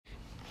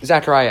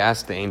Zechariah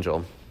asked the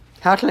angel,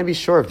 "How can I be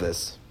sure of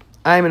this?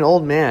 I am an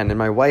old man, and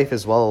my wife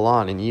is well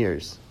along in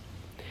years."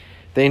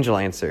 The angel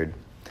answered,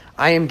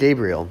 "I am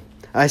Gabriel.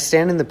 I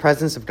stand in the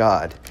presence of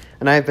God,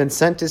 and I have been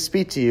sent to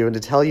speak to you and to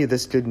tell you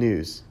this good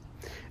news.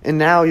 And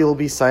now you will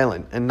be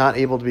silent and not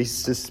able to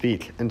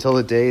speak until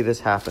the day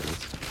this happens,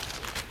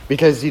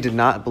 because you did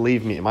not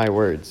believe my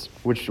words,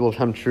 which will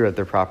come true at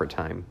their proper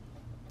time."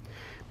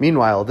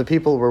 Meanwhile, the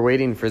people were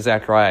waiting for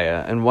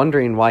Zechariah and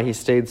wondering why he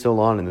stayed so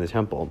long in the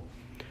temple.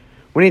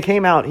 When he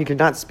came out, he could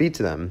not speak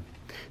to them.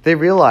 They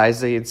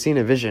realized they had seen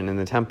a vision in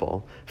the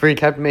temple, for he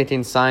kept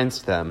making signs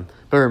to them,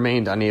 but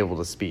remained unable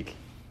to speak.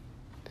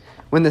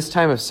 When this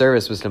time of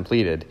service was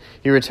completed,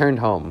 he returned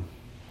home.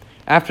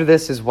 After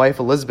this, his wife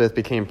Elizabeth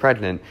became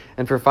pregnant,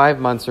 and for 5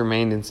 months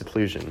remained in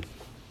seclusion.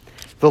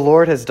 "The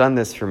Lord has done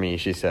this for me,"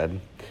 she said.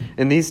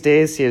 "In these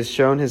days he has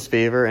shown his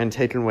favor and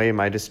taken away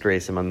my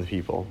disgrace among the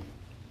people."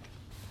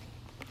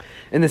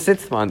 In the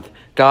 6th month,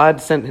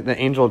 God sent the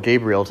angel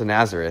Gabriel to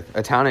Nazareth,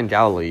 a town in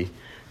Galilee,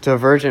 to a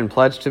virgin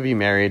pledged to be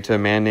married to a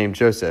man named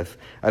Joseph,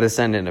 a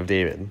descendant of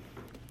David.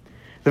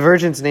 The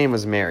virgin's name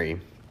was Mary.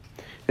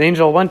 The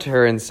angel went to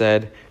her and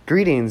said,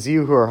 "Greetings,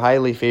 you who are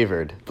highly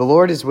favored. The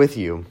Lord is with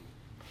you."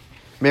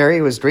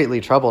 Mary was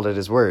greatly troubled at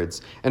his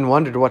words and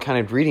wondered what kind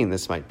of greeting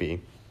this might be.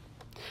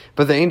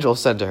 But the angel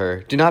said to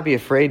her, "Do not be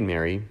afraid,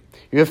 Mary.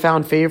 You have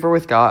found favor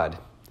with God.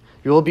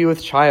 You will be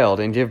with child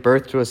and give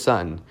birth to a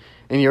son,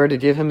 and you are to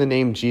give him the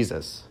name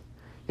Jesus.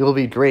 He will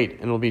be great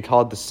and will be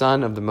called the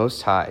Son of the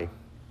Most High.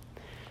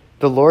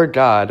 The Lord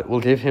God will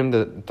give him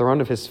the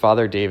throne of his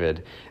father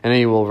David, and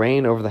he will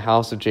reign over the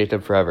house of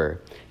Jacob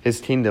forever.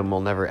 His kingdom will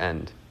never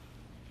end."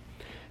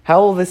 "How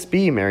will this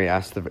be?" Mary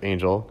asked the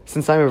angel,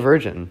 "since I am a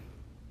virgin?"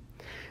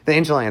 The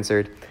angel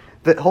answered,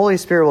 "The Holy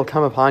Spirit will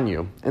come upon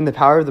you, and the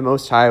power of the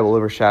Most High will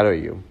overshadow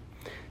you.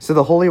 So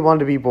the Holy One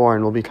to be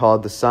born will be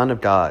called the Son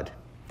of God.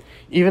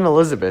 Even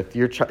Elizabeth,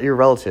 your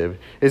relative,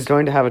 is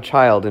going to have a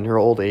child in her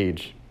old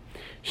age.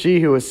 She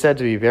who was said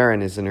to be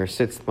barren is in her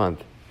 6th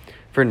month,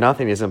 for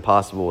nothing is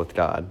impossible with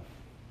God."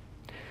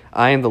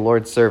 "I am the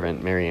Lord's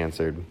servant," Mary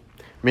answered.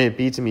 "May it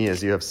be to me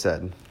as you have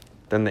said."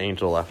 Then the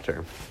angel left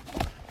her.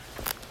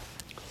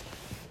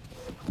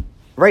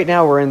 Right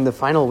now we're in the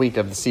final week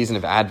of the season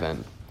of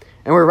Advent,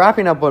 and we're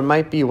wrapping up what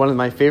might be one of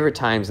my favorite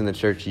times in the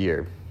church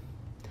year.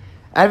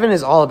 Advent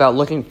is all about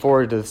looking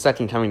forward to the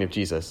second coming of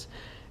Jesus.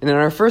 And in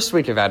our first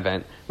week of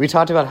Advent, we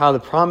talked about how the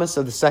promise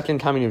of the second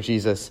coming of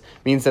Jesus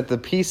means that the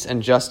peace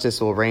and justice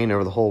will reign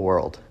over the whole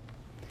world.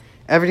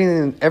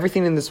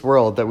 Everything in this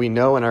world that we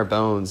know in our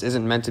bones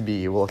isn't meant to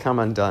be will come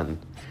undone,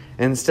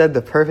 and instead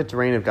the perfect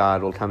reign of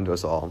God will come to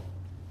us all.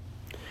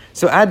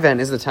 So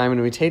Advent is the time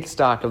when we take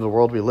stock of the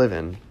world we live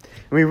in, and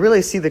we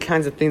really see the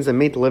kinds of things that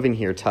make living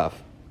here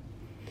tough.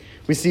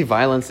 We see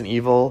violence and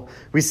evil,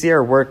 we see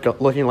our work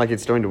looking like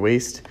it's going to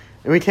waste,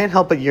 and we can't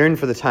help but yearn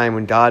for the time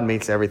when God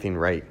makes everything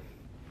right.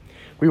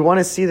 We want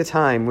to see the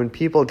time when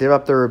people give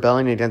up their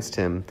rebellion against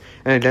him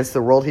and against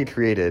the world he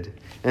created,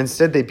 and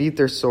instead they beat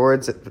their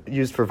swords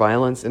used for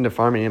violence into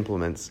farming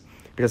implements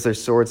because their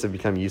swords have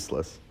become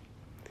useless.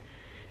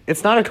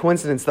 It's not a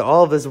coincidence that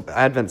all of this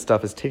Advent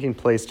stuff is taking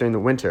place during the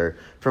winter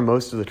for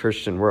most of the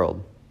Christian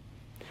world.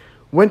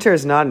 Winter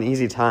is not an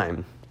easy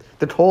time.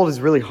 The cold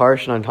is really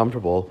harsh and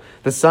uncomfortable.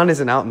 The sun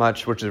isn't out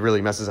much, which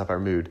really messes up our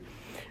mood.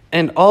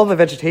 And all the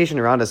vegetation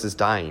around us is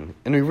dying,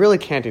 and we really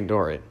can't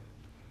ignore it.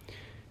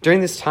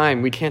 During this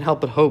time, we can't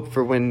help but hope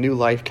for when new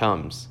life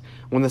comes,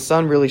 when the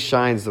sun really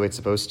shines the way it's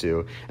supposed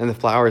to, and the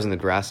flowers and the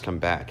grass come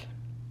back.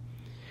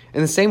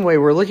 In the same way,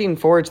 we're looking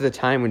forward to the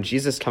time when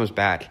Jesus comes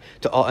back,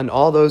 and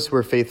all those who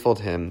are faithful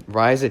to him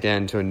rise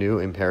again to a new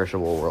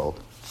imperishable world.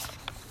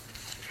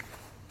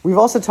 We've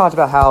also talked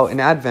about how, in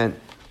Advent,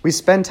 we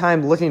spend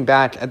time looking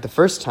back at the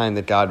first time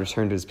that God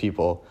returned to his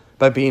people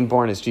by being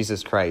born as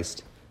Jesus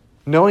Christ,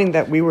 knowing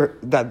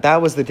that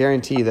that was the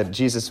guarantee that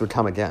Jesus would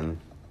come again.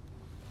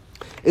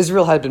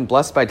 Israel had been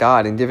blessed by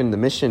God and given the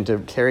mission to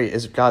carry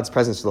God's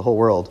presence to the whole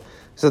world,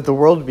 so that the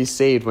world would be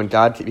saved when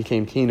God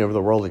became king over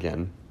the world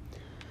again.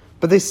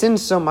 But they sinned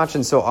so much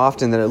and so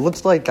often that it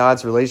looked like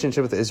God's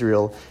relationship with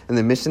Israel and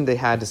the mission they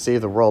had to save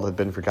the world had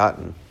been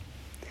forgotten.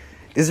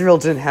 Israel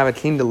didn't have a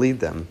king to lead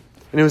them,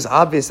 and it was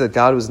obvious that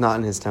God was not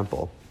in his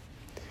temple.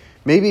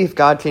 Maybe if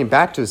God came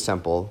back to his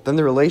temple, then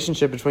the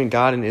relationship between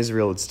God and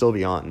Israel would still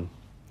be on,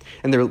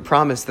 and the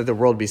promise that the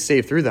world would be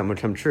saved through them would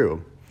come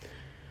true.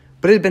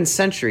 But it had been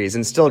centuries,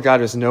 and still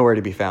God was nowhere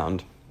to be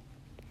found.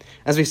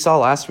 As we saw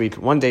last week,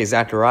 one day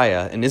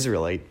Zechariah, an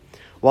Israelite,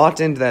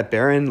 walked into that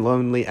barren,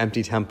 lonely,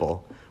 empty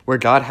temple where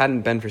God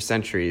hadn't been for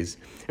centuries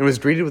and was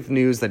greeted with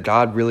news that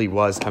God really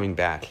was coming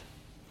back.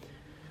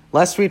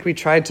 Last week we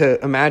tried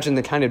to imagine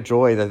the kind of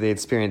joy that they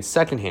experienced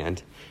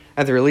secondhand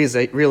at the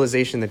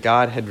realization that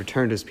God had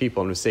returned to his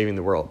people and was saving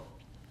the world,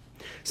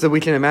 so that we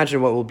can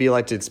imagine what it will be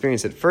like to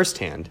experience it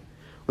firsthand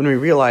when we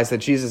realize that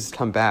Jesus has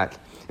come back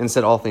and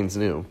set all things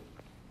new.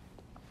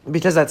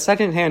 Because that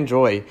secondhand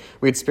joy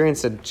we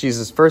experienced at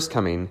Jesus' first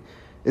coming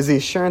is the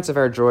assurance of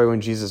our joy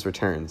when Jesus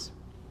returns.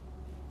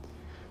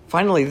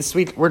 Finally, this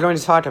week we're going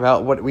to talk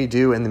about what we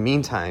do in the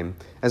meantime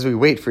as we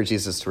wait for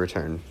Jesus to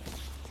return.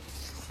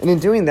 And in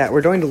doing that,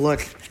 we're going to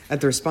look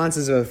at the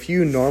responses of a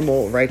few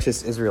normal,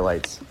 righteous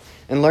Israelites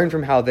and learn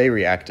from how they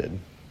reacted.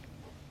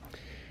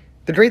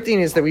 The great thing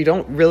is that we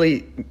don't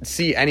really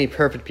see any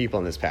perfect people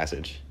in this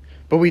passage.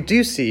 What we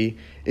do see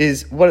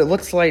is what it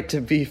looks like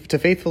to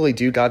faithfully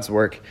do God's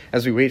work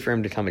as we wait for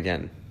him to come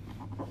again.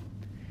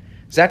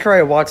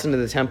 Zechariah walks into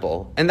the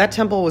temple, and that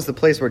temple was the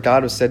place where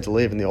God was said to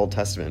live in the Old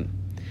Testament.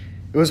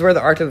 It was where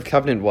the Ark of the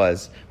Covenant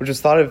was, which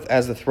was thought of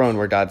as the throne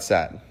where God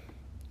sat.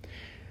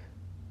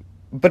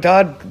 But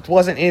God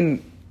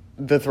wasn't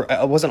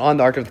wasn't on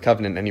the Ark of the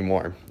Covenant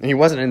anymore, and he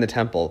wasn't in the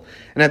temple.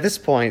 And at this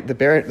point,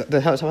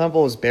 the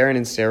temple was barren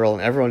and sterile,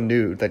 and everyone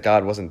knew that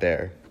God wasn't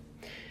there.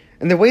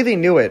 And the way they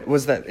knew it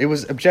was that it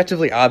was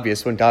objectively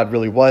obvious when God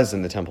really was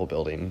in the temple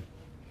building.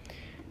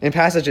 In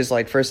passages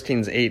like 1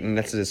 Kings 8 and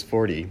Exodus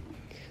 40,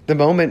 the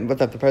moment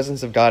that the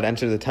presence of God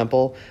entered the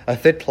temple, a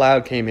thick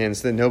cloud came in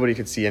so that nobody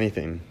could see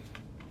anything.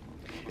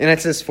 In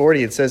Exodus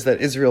 40, it says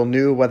that Israel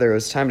knew whether it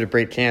was time to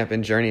break camp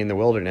and journey in the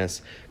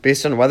wilderness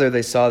based on whether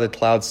they saw the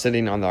cloud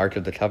sitting on the Ark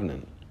of the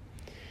Covenant.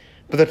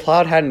 But the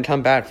cloud hadn't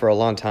come back for a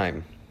long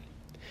time.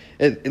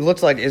 It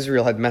looked like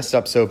Israel had messed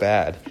up so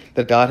bad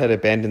that God had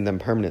abandoned them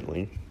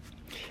permanently.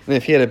 And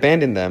if he had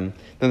abandoned them,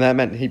 then that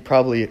meant he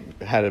probably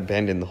had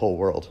abandoned the whole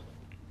world.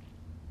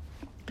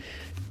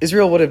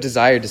 Israel would have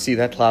desired to see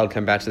that cloud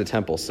come back to the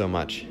temple so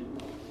much.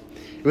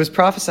 It was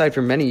prophesied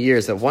for many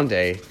years that one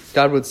day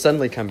God would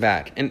suddenly come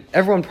back, and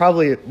everyone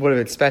probably would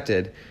have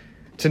expected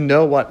to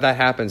know what that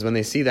happens when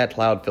they see that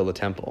cloud fill the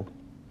temple.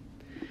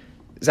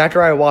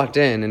 Zechariah walked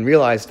in and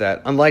realized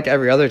that, unlike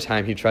every other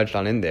time he trudged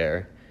on in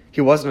there,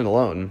 he wasn't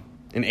alone.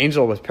 An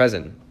angel was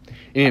present, and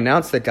he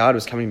announced that God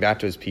was coming back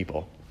to his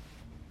people.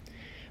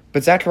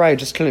 But Zechariah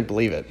just couldn't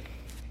believe it.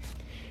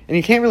 And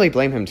you can't really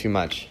blame him too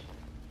much.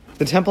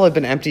 The temple had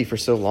been empty for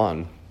so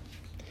long.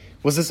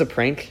 Was this a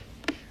prank?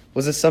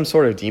 Was this some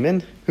sort of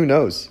demon? Who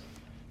knows?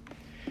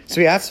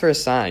 So he asks for a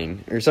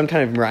sign, or some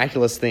kind of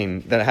miraculous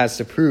thing that has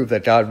to prove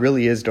that God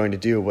really is going to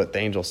do what the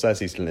angel says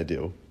he's going to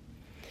do.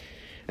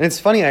 And it's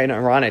funny and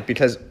ironic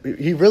because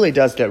he really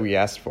does get what he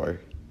asked for.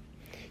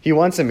 He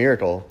wants a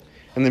miracle,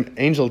 and the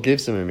angel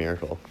gives him a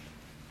miracle.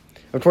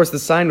 Of course, the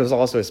sign was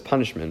also his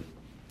punishment.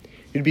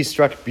 He'd be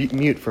struck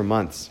mute for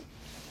months.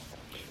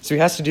 So he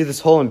has to do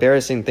this whole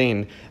embarrassing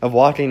thing of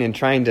walking and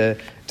trying to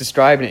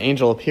describe an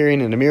angel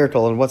appearing in a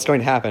miracle and what's going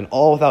to happen,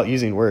 all without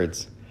using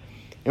words.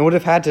 It would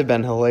have had to have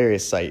been a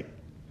hilarious sight.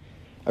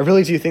 I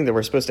really do think that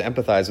we're supposed to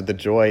empathize with the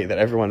joy that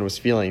everyone was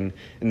feeling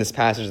in this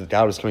passage that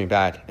God was coming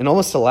back, and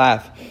almost to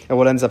laugh at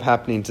what ends up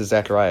happening to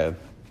Zechariah.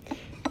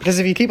 Because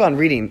if you keep on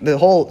reading, the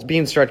whole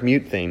being struck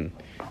mute thing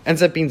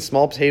ends up being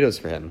small potatoes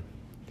for him,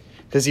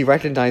 because he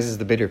recognizes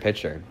the bigger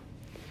picture.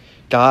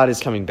 God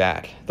is coming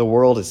back. The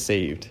world is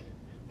saved.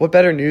 What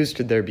better news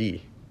could there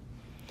be?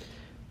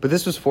 But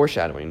this was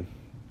foreshadowing.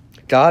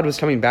 God was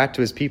coming back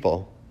to his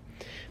people,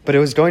 but it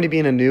was going to be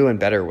in a new and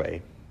better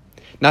way,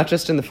 not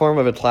just in the form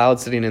of a cloud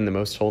sitting in the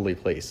most holy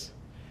place.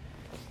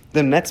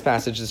 The next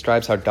passage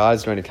describes how God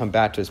is going to come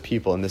back to his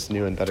people in this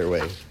new and better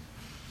way.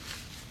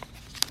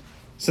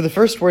 So the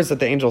first words that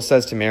the angel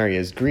says to Mary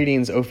is,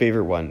 "Greetings, O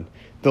favored one,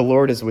 the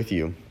Lord is with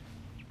you."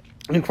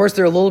 And of course,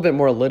 they're a little bit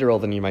more literal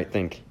than you might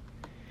think.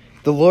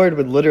 The Lord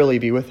would literally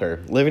be with her,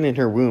 living in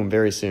her womb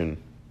very soon.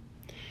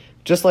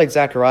 Just like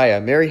Zechariah,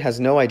 Mary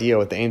has no idea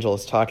what the angel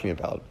is talking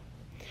about.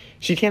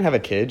 She can't have a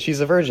kid, she's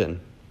a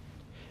virgin.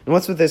 And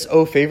what's with this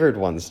 "oh favored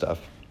one" stuff?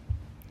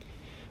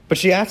 But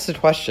she asks a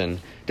question,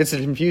 gets a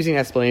confusing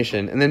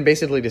explanation, and then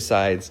basically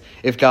decides,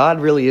 if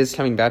God really is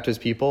coming back to his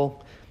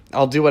people,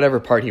 I'll do whatever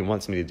part he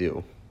wants me to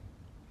do.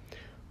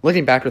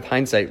 Looking back with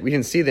hindsight, we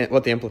can see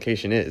what the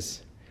implication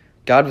is.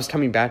 God was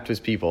coming back to his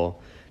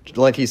people,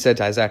 like he said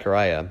to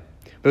Zechariah,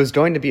 but it was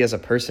going to be as a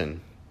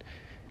person.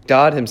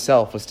 God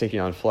himself was taking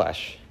on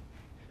flesh.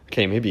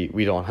 Okay, maybe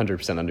we don't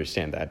 100%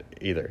 understand that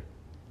either.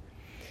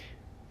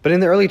 But in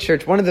the early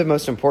church, one of the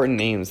most important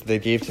names that they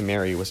gave to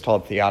Mary was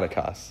called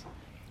Theotokos,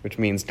 which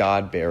means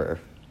God-bearer.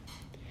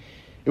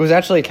 It was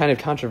actually a kind of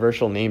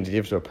controversial name to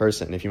give to a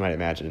person, if you might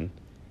imagine.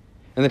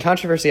 And the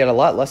controversy had a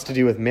lot less to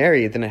do with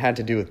Mary than it had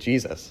to do with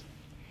Jesus.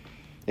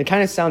 It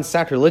kind of sounds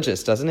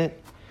sacrilegious, doesn't it?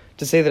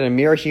 To say that a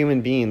mere human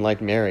being like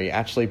Mary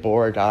actually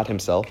bore God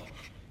himself.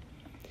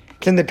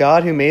 Can the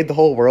God who made the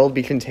whole world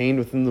be contained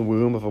within the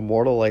womb of a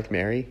mortal like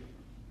Mary?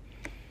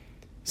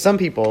 Some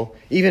people,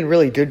 even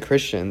really good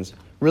Christians,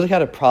 really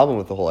had a problem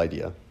with the whole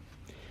idea.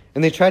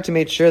 And they tried to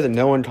make sure that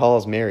no one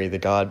calls Mary the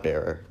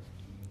God-bearer.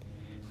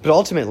 But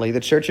ultimately, the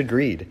church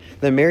agreed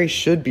that Mary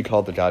should be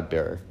called the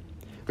God-bearer,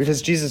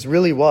 because Jesus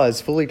really was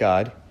fully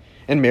God,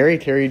 and Mary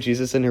carried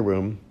Jesus in her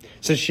womb,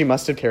 so she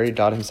must have carried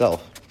God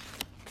himself.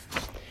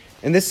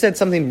 And this said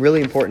something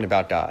really important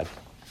about God.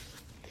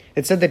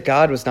 It said that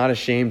God was not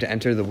ashamed to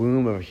enter the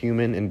womb of a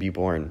human and be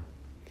born.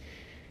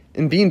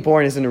 And being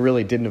born isn't a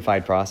really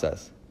dignified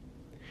process.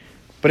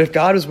 But if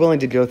God was willing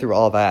to go through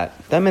all that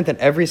meant that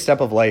every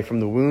step of life from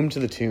the womb to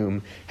the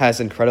tomb has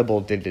incredible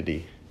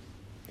dignity.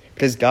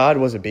 Because God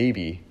was a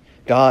baby,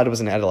 God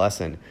was an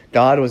adolescent.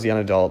 God was a young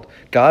adult.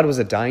 God was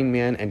a dying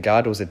man, and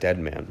God was a dead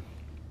man.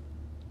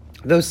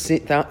 Those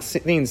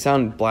things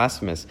sound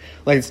blasphemous,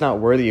 like it's not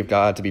worthy of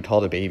God to be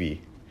called a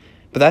baby.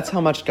 But that's how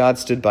much God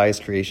stood by his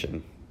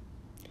creation.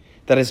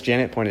 That, as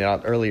Janet pointed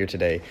out earlier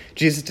today,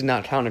 Jesus did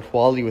not count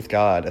equality with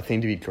God a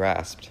thing to be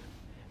grasped,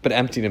 but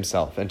emptied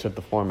himself and took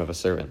the form of a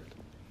servant.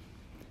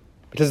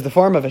 Because the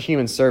form of a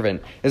human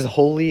servant is a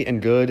holy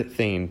and good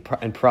thing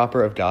and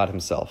proper of God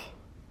himself.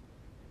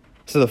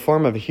 So the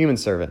form of a human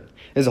servant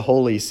is a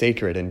holy,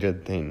 sacred, and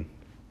good thing.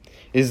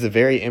 It is the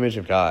very image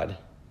of God.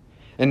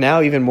 And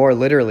now even more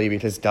literally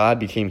because God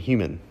became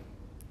human.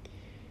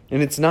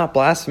 And it's not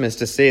blasphemous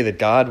to say that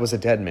God was a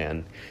dead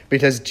man,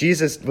 because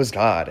Jesus was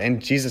God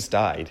and Jesus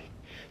died.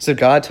 So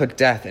God took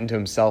death into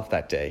himself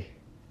that day.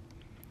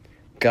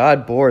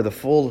 God bore the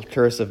full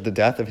curse of the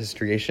death of his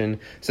creation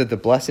so that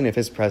the blessing of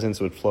his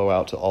presence would flow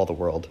out to all the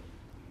world.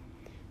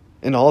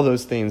 In all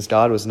those things,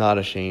 God was not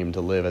ashamed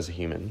to live as a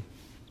human.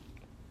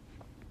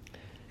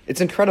 It's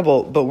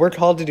incredible, but we're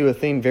called to do a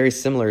thing very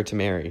similar to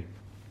Mary.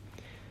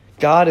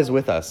 God is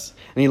with us,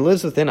 and he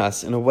lives within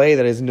us in a way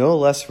that is no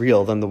less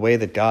real than the way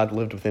that God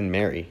lived within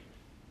Mary.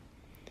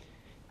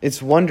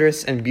 It's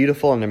wondrous and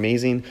beautiful and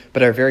amazing,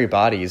 but our very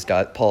bodies,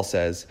 Paul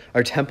says,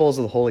 are temples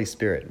of the Holy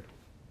Spirit.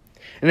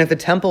 And if the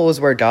temple is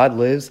where God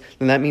lives,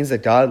 then that means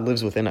that God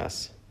lives within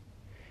us.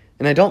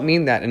 And I don't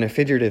mean that in a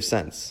figurative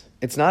sense.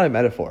 It's not a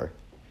metaphor.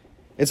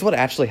 It's what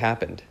actually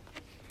happened.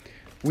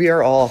 We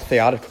are all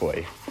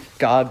theotokoi,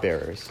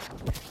 God-bearers,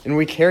 and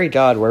we carry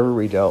God wherever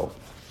we go.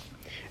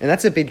 And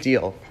that's a big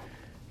deal.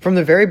 From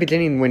the very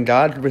beginning, when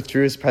God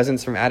withdrew his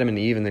presence from Adam and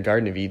Eve in the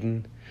Garden of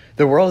Eden,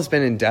 the world has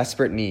been in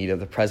desperate need of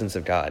the presence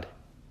of God.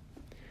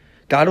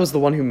 God was the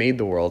one who made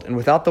the world, and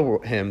without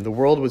him, the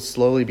world would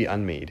slowly be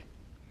unmade.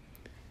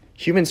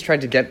 Humans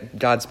tried to get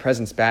God's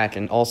presence back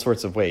in all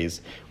sorts of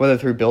ways, whether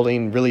through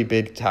building really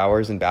big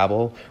towers in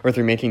Babel, or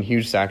through making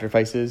huge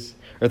sacrifices,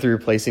 or through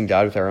replacing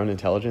God with our own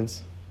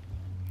intelligence.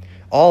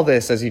 All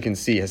this, as you can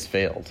see, has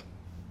failed.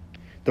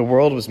 The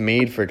world was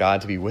made for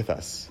God to be with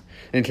us,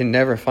 and can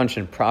never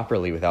function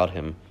properly without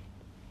him.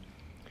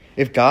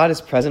 If God is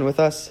present with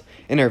us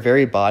in our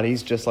very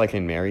bodies, just like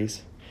in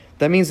Mary's,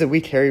 that means that we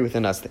carry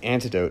within us the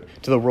antidote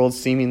to the world's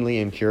seemingly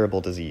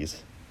incurable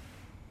disease.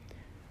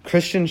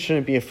 Christians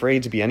shouldn't be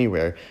afraid to be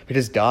anywhere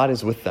because God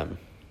is with them.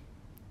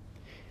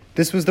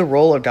 This was the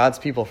role of God's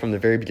people from the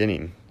very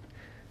beginning.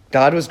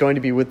 God was going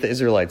to be with the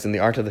Israelites in the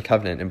Ark of the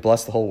Covenant and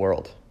bless the whole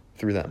world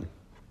through them.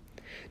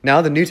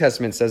 Now the New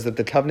Testament says that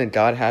the covenant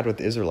God had with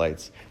the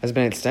Israelites has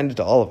been extended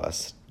to all of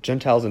us,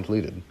 Gentiles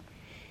included.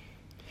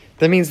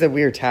 That means that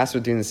we are tasked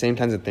with doing the same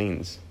kinds of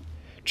things,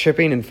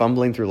 tripping and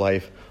fumbling through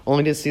life,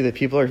 only to see that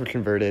people are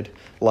converted,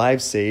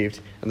 lives saved,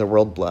 and the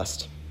world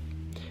blessed.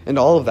 And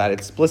all of that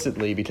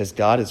explicitly because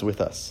God is with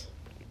us.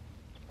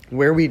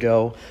 Where we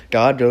go,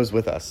 God goes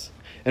with us.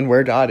 And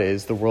where God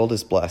is, the world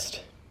is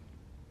blessed.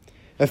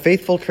 A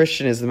faithful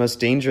Christian is the most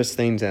dangerous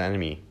thing to an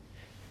enemy,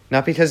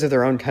 not because of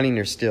their own cunning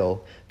or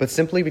skill, but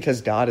simply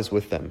because God is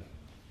with them.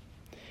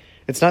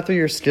 It's not through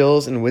your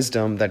skills and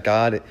wisdom that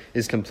God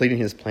is completing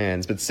his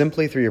plans, but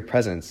simply through your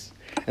presence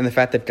and the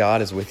fact that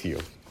God is with you.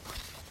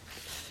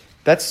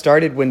 That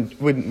started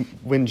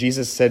when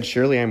Jesus said,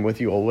 "Surely I am with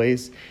you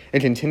always,"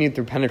 and continued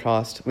through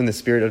Pentecost when the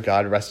Spirit of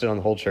God rested on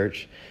the whole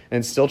church, and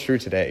it's still true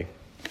today.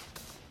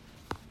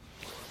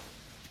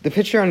 The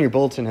picture on your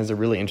bulletin has a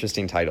really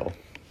interesting title.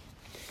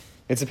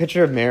 It's a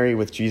picture of Mary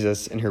with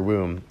Jesus in her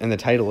womb, and the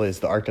title is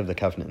The Ark of the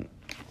Covenant.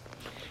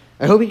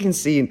 I hope you can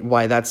see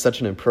why that's such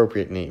an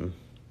appropriate name.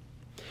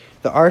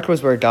 The Ark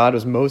was where God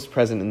was most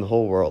present in the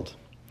whole world,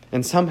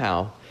 and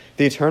somehow,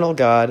 the eternal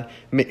God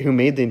who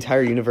made the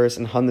entire universe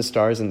and hung the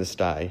stars in the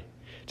sky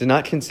did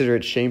not consider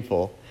it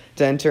shameful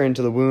to enter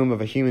into the womb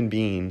of a human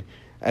being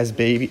as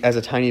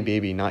a tiny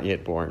baby not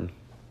yet born.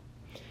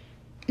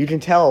 You can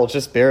tell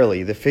just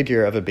barely the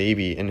figure of a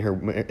baby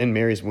in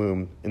Mary's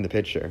womb in the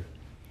picture.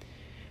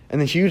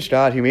 And the huge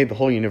God who made the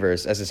whole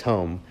universe as his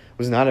home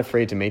was not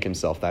afraid to make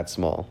himself that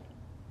small.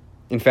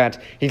 In fact,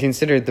 he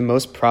considered the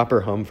most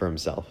proper home for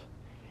himself,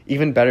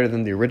 even better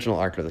than the original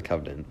Ark of the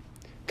Covenant,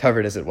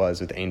 covered as it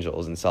was with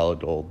angels and solid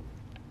gold.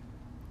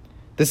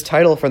 This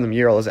title from the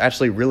mural is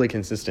actually really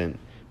consistent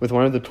with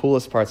one of the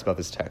coolest parts about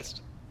this text.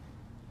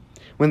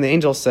 When the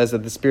angel says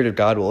that the Spirit of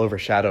God will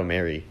overshadow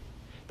Mary,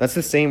 that's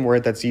the same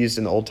word that's used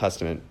in the Old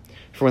Testament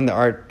for when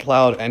the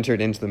cloud entered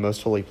into the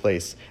most holy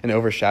place and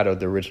overshadowed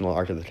the original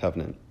Ark of the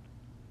Covenant.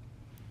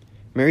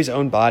 Mary's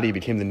own body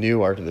became the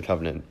new Ark of the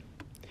Covenant.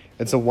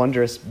 It's a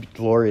wondrous,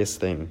 glorious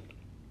thing.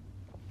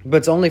 But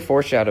it's only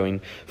foreshadowing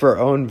for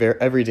our own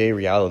everyday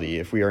reality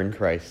if we are in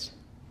Christ.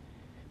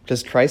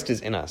 Because Christ is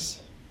in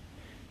us.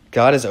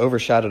 God has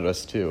overshadowed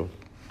us too.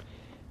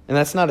 And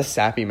that's not a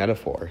sappy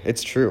metaphor.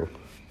 It's true.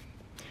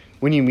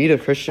 When you meet a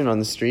Christian on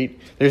the street,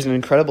 there's an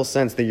incredible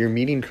sense that you're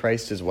meeting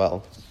Christ as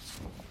well.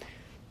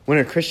 When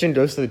a Christian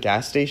goes to the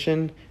gas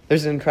station,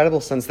 there's an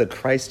incredible sense that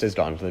Christ has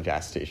gone to the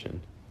gas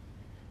station.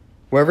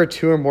 Wherever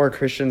two or more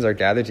Christians are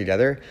gathered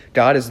together,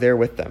 God is there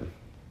with them.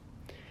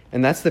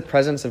 And that's the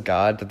presence of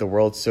God that the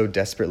world so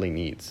desperately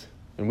needs.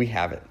 and we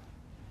have it.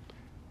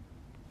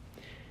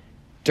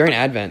 During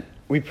Advent,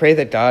 we pray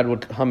that God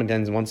would come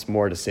again once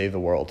more to save the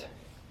world.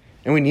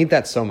 And we need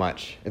that so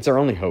much. It's our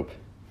only hope.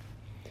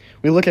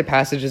 We look at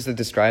passages that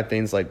describe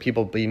things like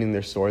people beating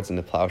their swords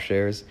into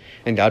plowshares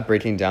and God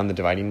breaking down the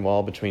dividing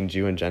wall between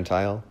Jew and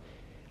Gentile.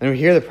 And we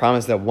hear the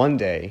promise that one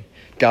day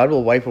God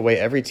will wipe away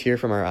every tear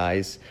from our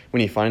eyes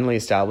when he finally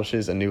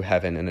establishes a new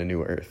heaven and a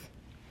new earth.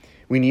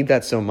 We need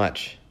that so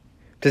much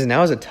because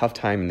now is a tough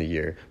time in the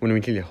year when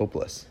we can get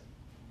hopeless.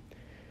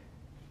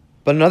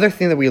 But another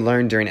thing that we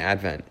learn during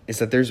Advent is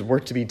that there's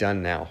work to be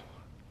done now.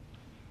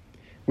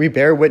 We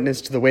bear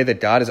witness to the way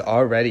that God has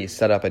already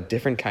set up a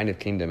different kind of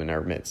kingdom in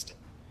our midst.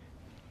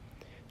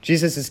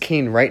 Jesus is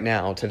king right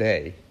now,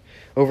 today,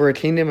 over a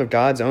kingdom of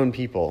God's own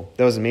people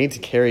that was made to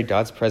carry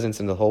God's presence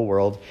in the whole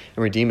world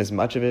and redeem as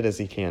much of it as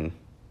he can.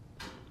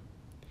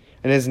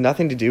 And it has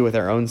nothing to do with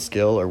our own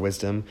skill or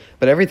wisdom,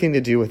 but everything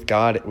to do with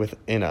God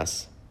within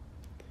us,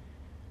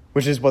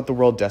 which is what the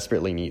world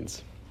desperately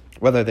needs,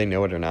 whether they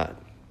know it or not.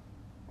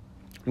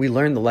 We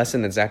learned the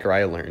lesson that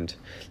Zechariah learned,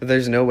 that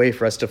there's no way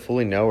for us to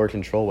fully know or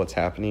control what's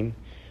happening,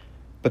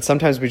 but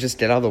sometimes we just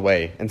get out of the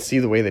way and see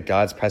the way that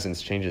God's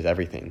presence changes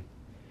everything.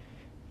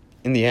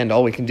 In the end,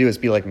 all we can do is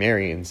be like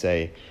Mary and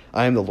say,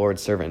 I am the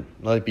Lord's servant.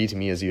 Let it be to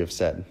me as you have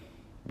said,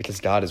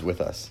 because God is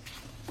with us.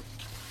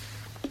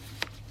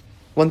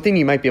 One thing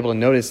you might be able to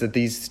notice is that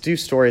these two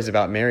stories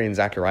about Mary and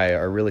Zechariah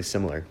are really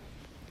similar.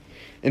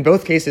 In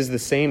both cases, the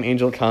same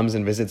angel comes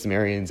and visits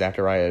Mary and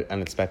Zechariah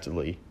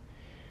unexpectedly.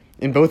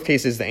 In both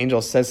cases, the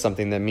angel says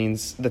something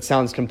that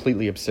sounds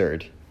completely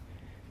absurd,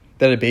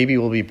 that a baby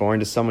will be born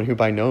to someone who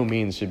by no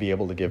means should be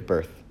able to give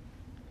birth.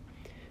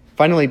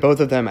 Finally, both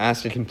of them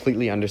asked a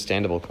completely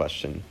understandable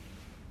question.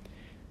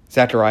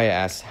 Zechariah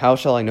asks, how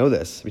shall I know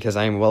this? Because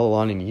I am well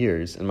along in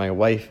years, and my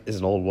wife is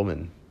an old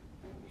woman.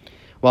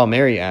 While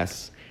Mary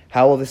asks,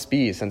 how will this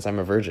be since I'm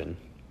a virgin?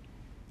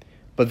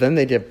 But then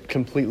they give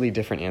completely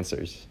different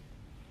answers.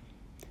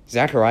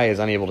 Zechariah is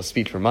unable to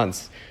speak for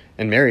months,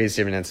 and Mary is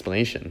given an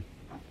explanation.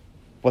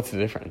 What's the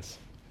difference?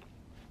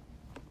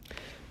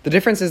 The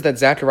difference is that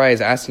Zechariah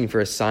is asking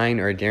for a sign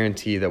or a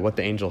guarantee that what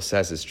the angel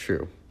says is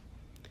true.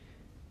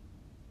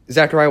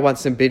 Zechariah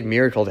wants some big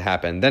miracle to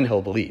happen, then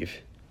he'll believe.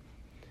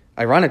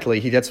 Ironically,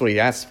 he gets what he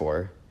asked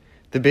for.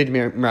 The big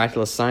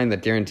miraculous sign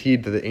that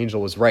guaranteed that the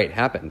angel was right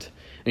happened,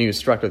 and he was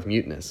struck with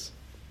muteness.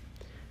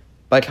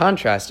 By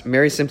contrast,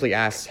 Mary simply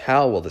asks,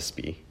 how will this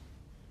be?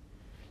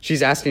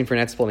 She's asking for an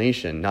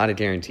explanation, not a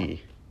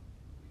guarantee.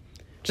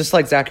 Just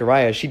like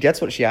Zechariah, she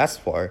gets what she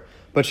asked for,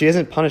 but she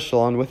isn't punished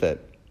along with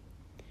it.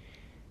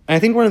 And I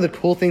think one of the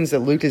cool things that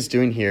Luke is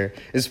doing here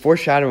is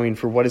foreshadowing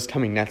for what is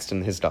coming next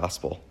in his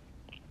gospel.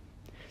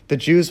 The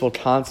Jews will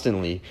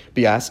constantly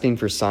be asking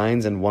for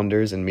signs and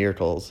wonders and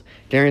miracles,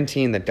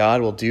 guaranteeing that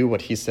God will do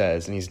what he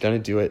says, and he's going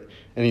to do it,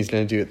 and he's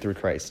going to do it through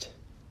Christ.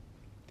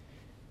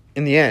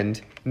 In the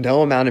end,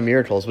 no amount of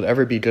miracles would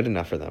ever be good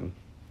enough for them,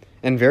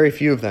 and very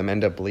few of them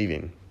end up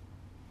believing.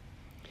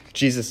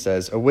 Jesus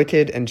says, a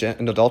wicked and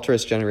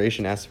adulterous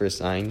generation asks for a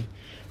sign,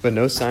 but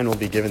no sign will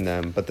be given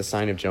them but the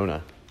sign of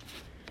Jonah.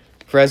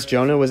 For as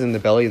Jonah was in the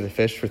belly of the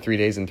fish for 3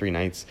 days and 3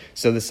 nights,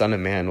 so the Son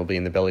of Man will be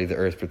in the belly of the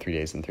earth for 3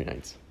 days and 3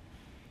 nights.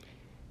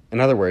 In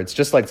other words,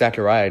 just like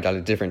Zechariah got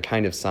a different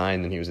kind of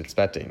sign than he was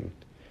expecting,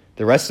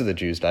 the rest of the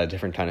Jews got a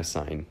different kind of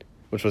sign,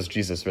 which was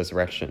Jesus'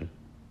 resurrection.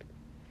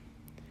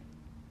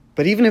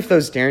 But even if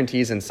those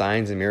guarantees and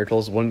signs and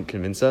miracles wouldn't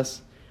convince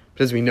us,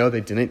 because we know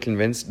they didn't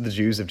convince the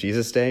Jews of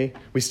Jesus' day,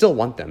 we still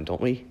want them,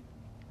 don't we?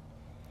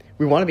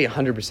 We want to be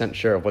 100%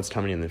 sure of what's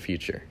coming in the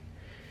future.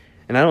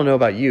 And I don't know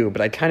about you,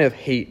 but I kind of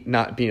hate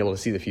not being able to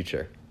see the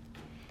future.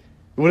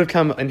 It would have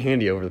come in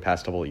handy over the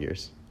past couple of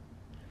years.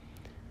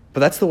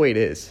 But that's the way it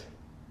is.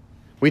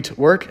 We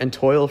work and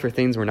toil for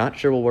things we're not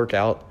sure will work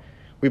out.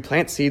 We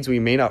plant seeds we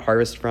may not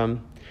harvest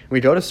from. We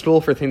go to school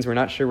for things we're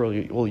not sure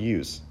we'll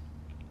use.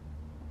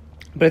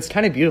 But it's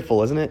kind of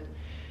beautiful, isn't it?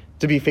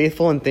 To be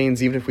faithful in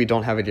things even if we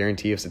don't have a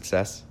guarantee of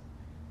success.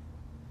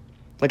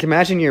 Like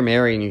imagine you're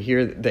Mary and you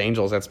hear the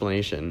angel's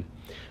explanation.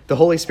 The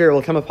Holy Spirit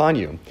will come upon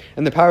you,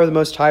 and the power of the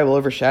Most High will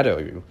overshadow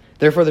you.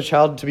 Therefore the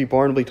child to be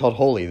born will be called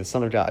Holy, the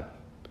Son of God.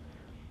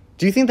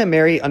 Do you think that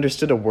Mary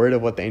understood a word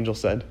of what the angel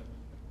said?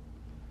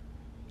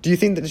 Do you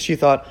think that she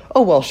thought,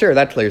 oh, well, sure,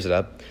 that clears it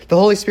up. The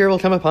Holy Spirit will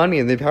come upon me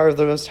and the power of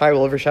the Most High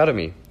will overshadow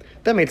me.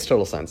 That makes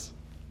total sense.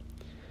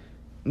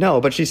 No,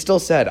 but she still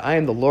said, I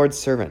am the Lord's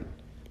servant.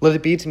 Let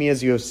it be to me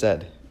as you have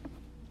said.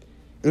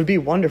 It would be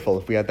wonderful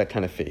if we had that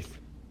kind of faith.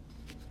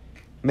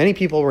 Many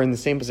people were in the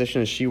same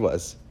position as she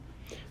was.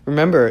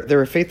 Remember, there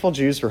were faithful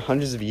Jews for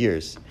hundreds of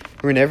years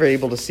who were never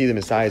able to see the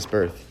Messiah's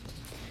birth.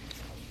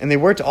 And they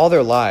worked all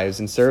their lives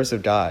in service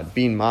of God,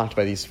 being mocked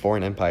by these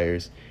foreign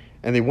empires,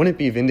 and they wouldn't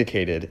be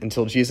vindicated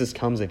until Jesus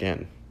comes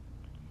again.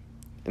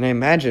 And I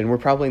imagine we're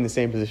probably in the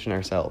same position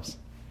ourselves.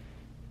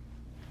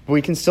 But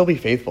we can still be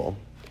faithful,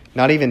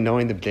 not even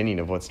knowing the beginning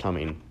of what's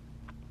coming.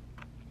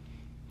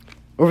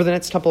 Over the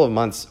next couple of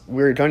months,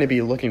 we're going to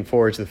be looking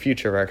forward to the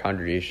future of our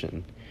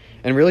congregation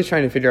and really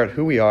trying to figure out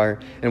who we are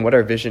and what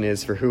our vision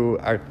is for who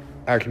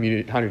our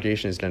community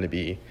congregation is going to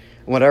be,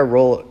 and what our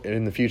role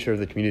in the future of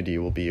the community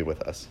will be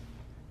with us.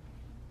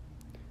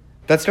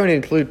 That's going to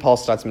include Paul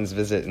Stutzman's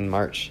visit in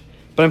March,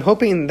 but I'm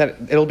hoping that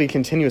it'll be a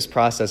continuous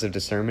process of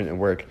discernment and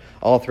work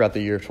all throughout the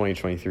year of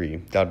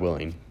 2023, God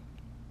willing.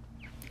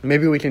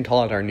 Maybe we can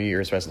call it our New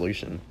Year's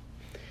resolution.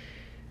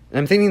 And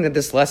I'm thinking that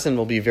this lesson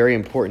will be very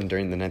important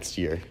during the next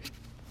year.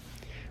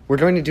 We're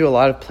going to do a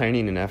lot of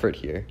planning and effort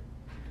here,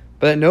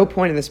 but at no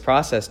point in this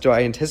process do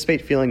I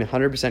anticipate feeling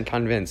 100%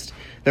 convinced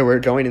that we're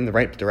going in the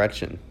right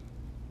direction.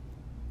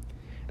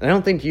 And I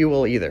don't think you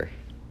will either.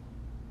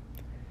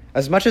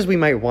 As much as we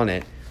might want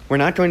it, we're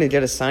not going to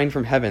get a sign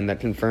from heaven that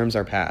confirms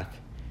our path,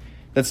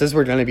 that says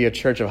we're going to be a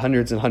church of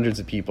hundreds and hundreds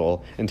of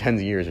people in tens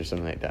of years or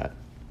something like that.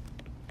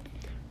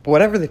 But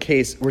whatever the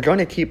case, we're going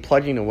to keep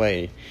plugging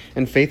away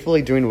and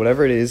faithfully doing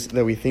whatever it is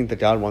that we think that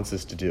God wants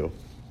us to do,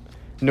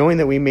 knowing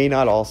that we may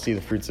not all see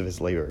the fruits of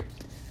his labor.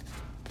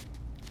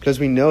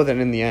 Because we know that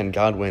in the end,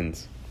 God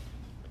wins.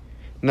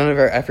 None of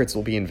our efforts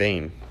will be in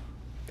vain.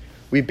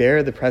 We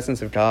bear the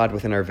presence of God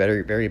within our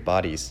very, very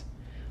bodies,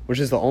 which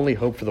is the only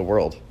hope for the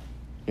world,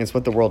 and it's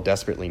what the world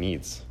desperately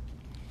needs.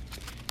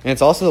 And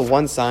it's also the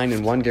one sign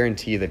and one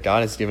guarantee that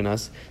God has given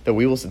us that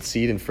we will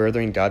succeed in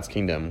furthering God's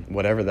kingdom,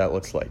 whatever that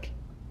looks like.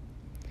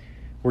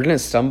 We're going to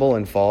stumble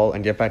and fall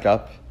and get back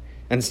up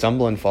and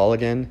stumble and fall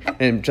again,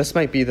 and it just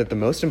might be that the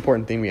most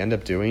important thing we end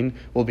up doing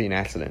will be an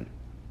accident.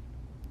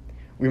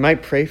 We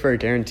might pray for a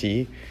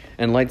guarantee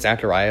and, like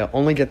Zechariah,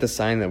 only get the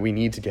sign that we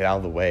need to get out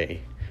of the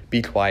way,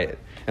 be quiet,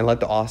 and let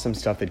the awesome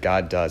stuff that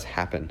God does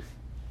happen.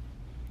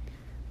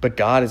 But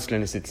God is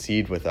going to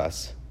succeed with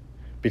us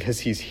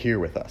because he's here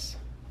with us.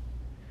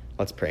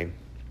 Let's pray.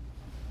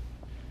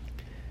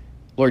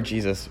 Lord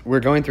Jesus, we're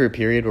going through a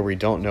period where we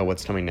don't know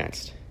what's coming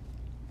next.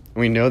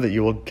 And we know that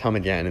you will come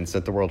again and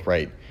set the world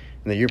right,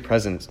 and that you're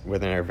present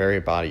within our very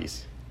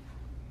bodies.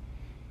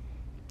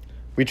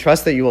 We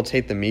trust that you will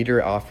take the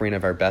meager offering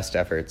of our best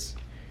efforts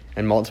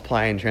and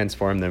multiply and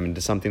transform them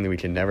into something that we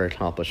can never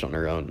accomplish on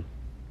our own.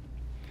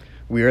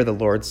 We are the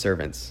Lord's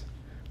servants.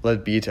 Let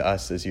it be to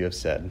us as you have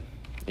said.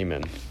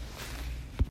 Amen.